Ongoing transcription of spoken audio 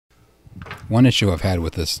One issue I've had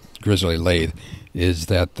with this Grizzly lathe is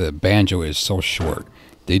that the banjo is so short.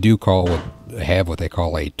 They do have what they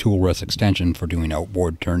call a tool rest extension for doing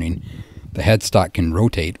outboard turning. The headstock can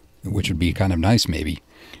rotate, which would be kind of nice maybe,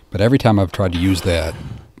 but every time I've tried to use that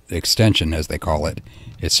extension, as they call it,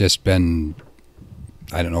 it's just been,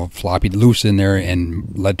 I don't know, floppied loose in there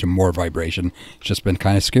and led to more vibration. It's just been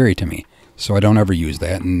kind of scary to me. So I don't ever use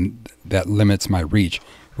that, and that limits my reach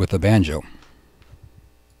with the banjo.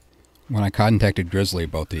 When I contacted Grizzly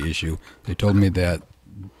about the issue, they told me that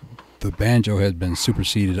the banjo had been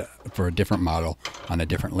superseded for a different model on a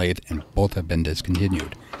different lathe, and both have been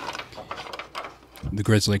discontinued. The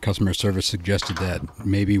Grizzly customer service suggested that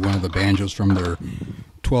maybe one of the banjos from their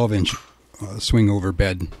 12-inch swing over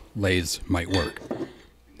bed lathes might work.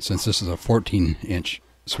 Since this is a 14-inch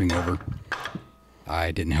swing over,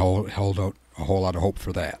 I didn't hold out a whole lot of hope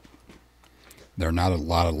for that. There are not a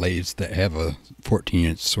lot of lathes that have a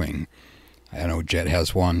 14-inch swing. I know Jet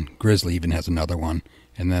has one, Grizzly even has another one,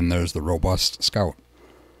 and then there's the robust Scout.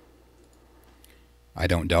 I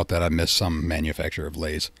don't doubt that I missed some manufacturer of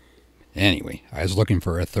lathes. Anyway, I was looking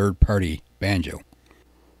for a third-party banjo.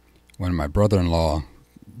 When my brother-in-law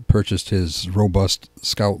purchased his robust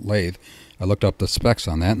Scout lathe, I looked up the specs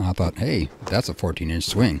on that and I thought, hey, that's a 14-inch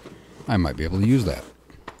swing. I might be able to use that.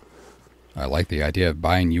 I like the idea of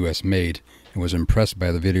buying US made and was impressed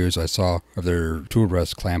by the videos I saw of their tool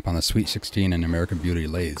rest clamp on the Sweet 16 and American Beauty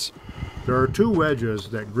lathes. There are two wedges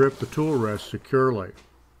that grip the tool rest securely.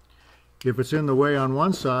 If it's in the way on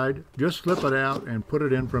one side, just slip it out and put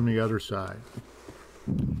it in from the other side.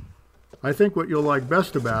 I think what you'll like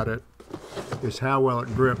best about it is how well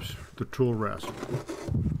it grips the tool rest.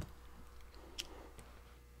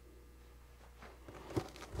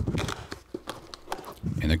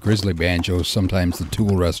 In the Grizzly banjos, sometimes the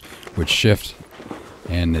tool rest would shift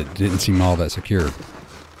and it didn't seem all that secure.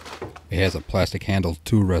 It has a plastic handled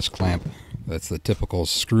tool rest clamp. That's the typical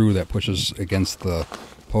screw that pushes against the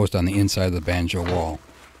post on the inside of the banjo wall.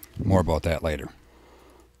 More about that later.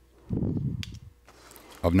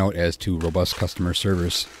 Of note, as to Robust customer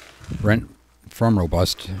service, Brent from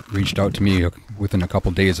Robust reached out to me within a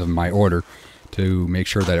couple days of my order to make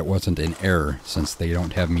sure that it wasn't in error, since they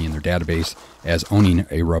don't have me in their database as owning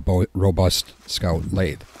a Robust Scout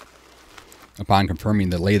lathe. Upon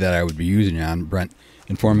confirming the lathe that I would be using on, Brent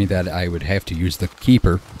informed me that I would have to use the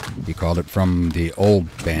keeper, he called it, from the old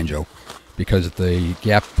banjo, because the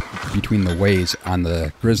gap between the ways on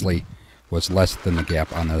the Grizzly was less than the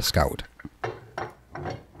gap on the Scout.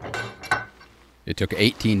 It took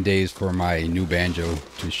 18 days for my new banjo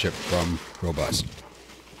to ship from Robust.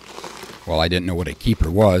 While I didn't know what a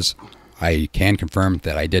keeper was, I can confirm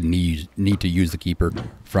that I did need to use the keeper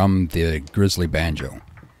from the Grizzly banjo.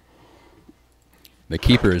 The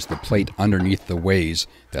keeper is the plate underneath the ways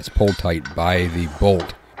that's pulled tight by the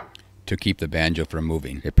bolt to keep the banjo from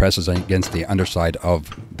moving. It presses against the underside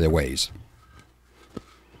of the ways.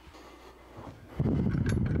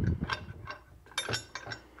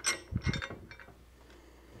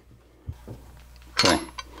 Okay,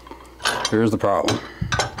 here's the problem.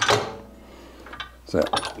 So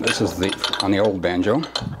this is on the old banjo.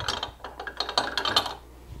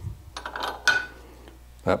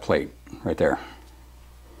 That plate right there.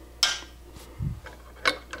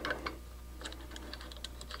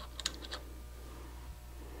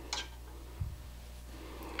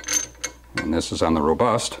 And this is on the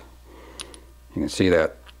Robust. You can see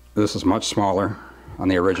that this is much smaller on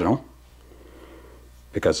the original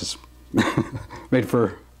because it's made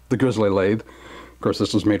for the Grizzly lathe. Of course,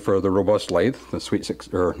 this was made for the Robust lathe,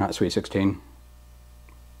 the not Sweet 16.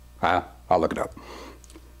 I'll look it up.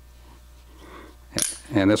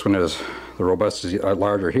 And this one is, the Robust is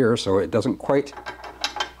larger here, so it doesn't quite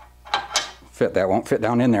fit. That won't fit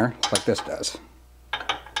down in there like this does.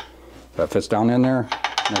 That fits down in there,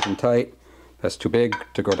 nice and tight. That's too big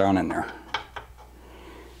to go down in there.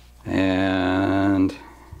 And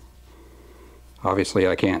obviously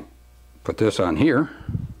I can't put this on here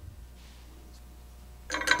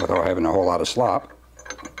without having a whole lot of slop.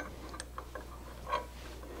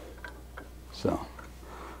 So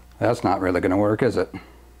that's not really going to work, is it?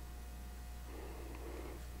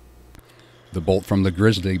 The bolt from the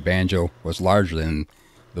Grizzly banjo was larger than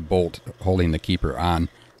the bolt holding the keeper on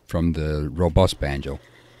from the Robust banjo.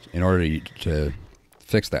 In order to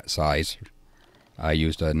fix that size, I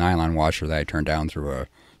used a nylon washer that I turned down through a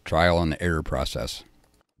trial and error process.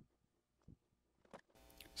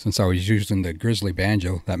 Since I was using the Grizzly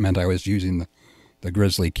banjo, that meant I was using the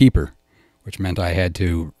Grizzly keeper, which meant I had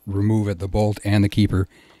to remove the bolt and the keeper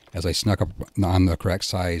as I snuck up on the correct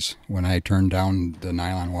size when I turned down the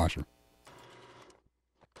nylon washer.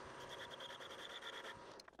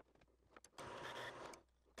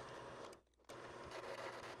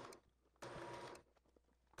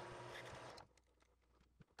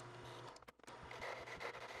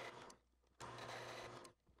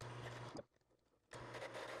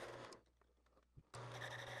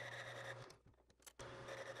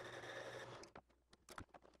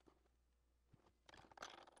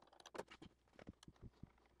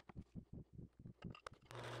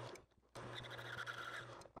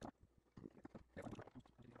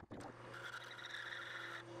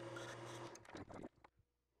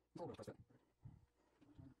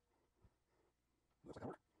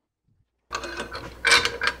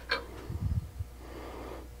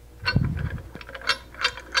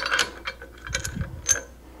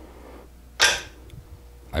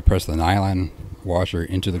 I press the nylon washer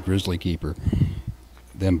into the Grizzly keeper,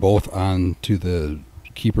 then both onto the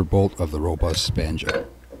keeper bolt of the robust banjo.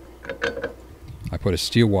 I put a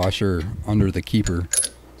steel washer under the keeper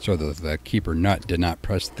so that the keeper nut did not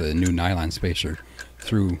press the new nylon spacer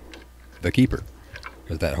through the keeper,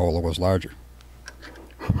 because that hole was larger.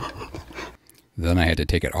 Then I had to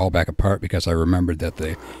take it all back apart because I remembered that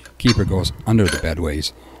the keeper goes under the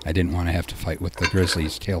bedways. I didn't want to have to fight with the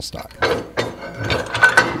Grizzly's tailstock.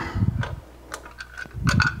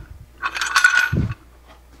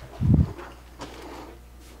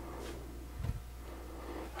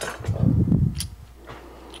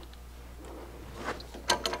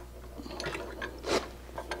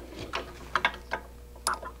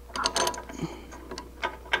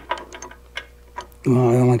 I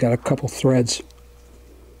only got a couple threads.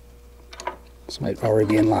 This might already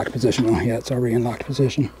be in locked position. Oh yeah, it's already in locked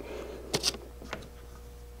position.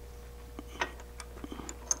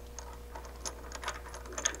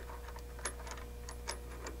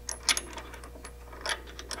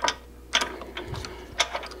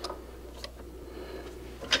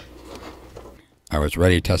 I was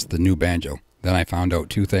ready to test the new banjo. Then I found out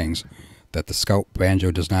two things: that the Scout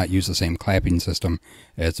banjo does not use the same clamping system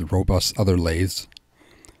as the robust other lathes,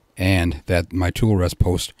 and that my tool rest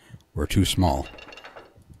posts were too small.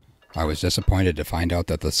 I was disappointed to find out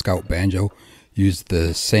that the Scout banjo used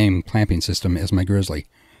the same clamping system as my Grizzly,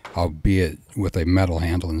 albeit with a metal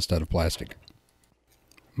handle instead of plastic.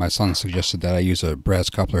 My son suggested that I use a brass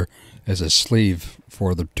coupler as a sleeve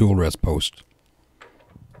for the tool rest post.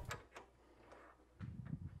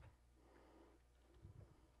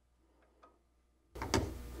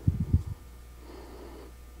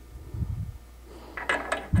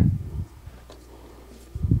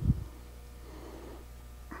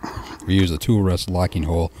 We use a tool rest locking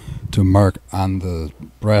hole to mark on the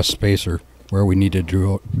brass spacer where we need to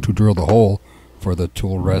drill the hole for the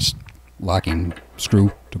tool rest locking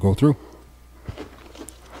screw to go through.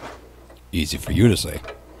 Easy for you to say.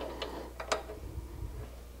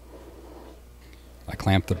 I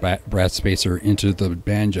clamped the brass spacer into the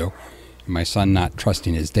banjo, and my son, not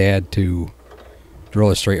trusting his dad to drill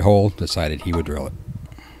a straight hole, decided he would drill it.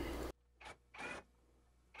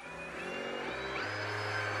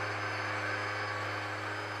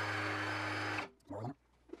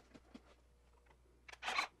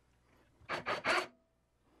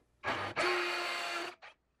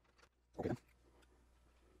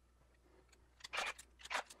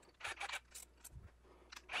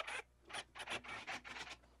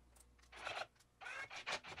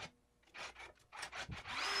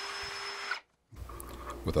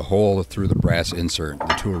 With a hole through the brass insert,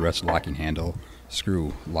 the tool rest locking handle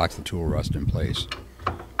screw locks the tool rest in place.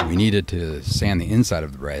 We needed to sand the inside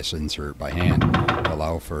of the brass insert by hand to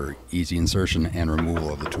allow for easy insertion and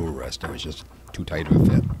removal of the tool rest. It was just too tight of a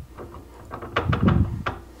fit.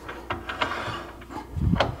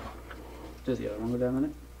 Does the other one go down in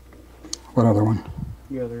it? What other one?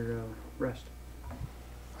 The other rest.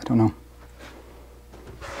 I don't know.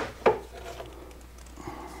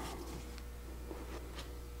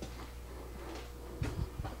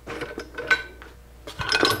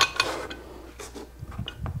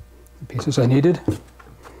 Pieces I needed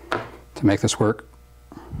to make this work.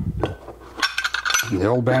 From the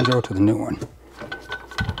old banjo to the new one.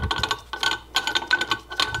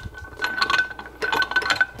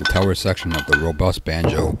 The tower section of the robust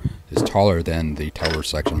banjo is taller than the tower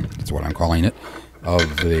section, that's what I'm calling it,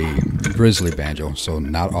 of the Grizzly banjo, so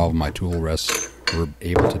not all of my tool rests were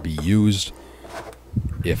able to be used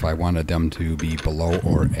if I wanted them to be below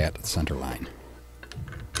or at center line.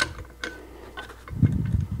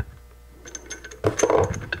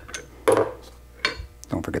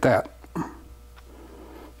 Don't forget that.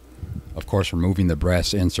 Of course, removing the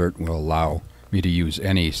brass insert will allow me to use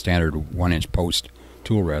any standard 1-inch post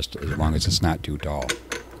tool rest as long as it's not too tall.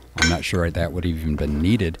 I'm not sure that would have even been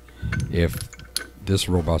needed if this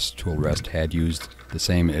robust tool rest had used the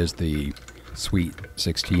same as the Sweet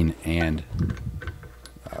 16 and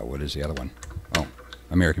what is the other one? Oh,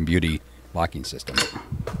 American Beauty locking system.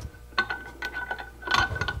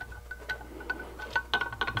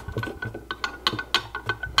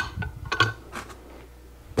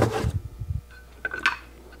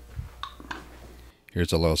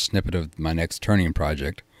 Here's a little snippet of my next turning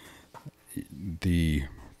project. The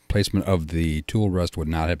placement of the tool rest would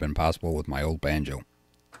not have been possible with my old banjo.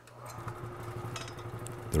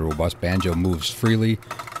 The robust banjo moves freely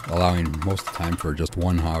allowing most of the time for just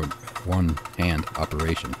one hand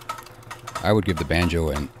operation. I would give the banjo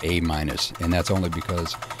an A-, and that's only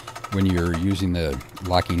because when you're using the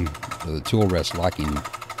tool rest locking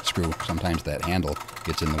screw, sometimes that handle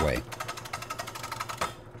gets in the way.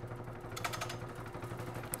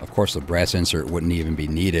 Of course, the brass insert wouldn't even be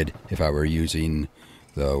needed if I were using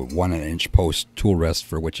the 1-inch post tool rest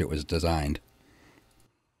for which it was designed.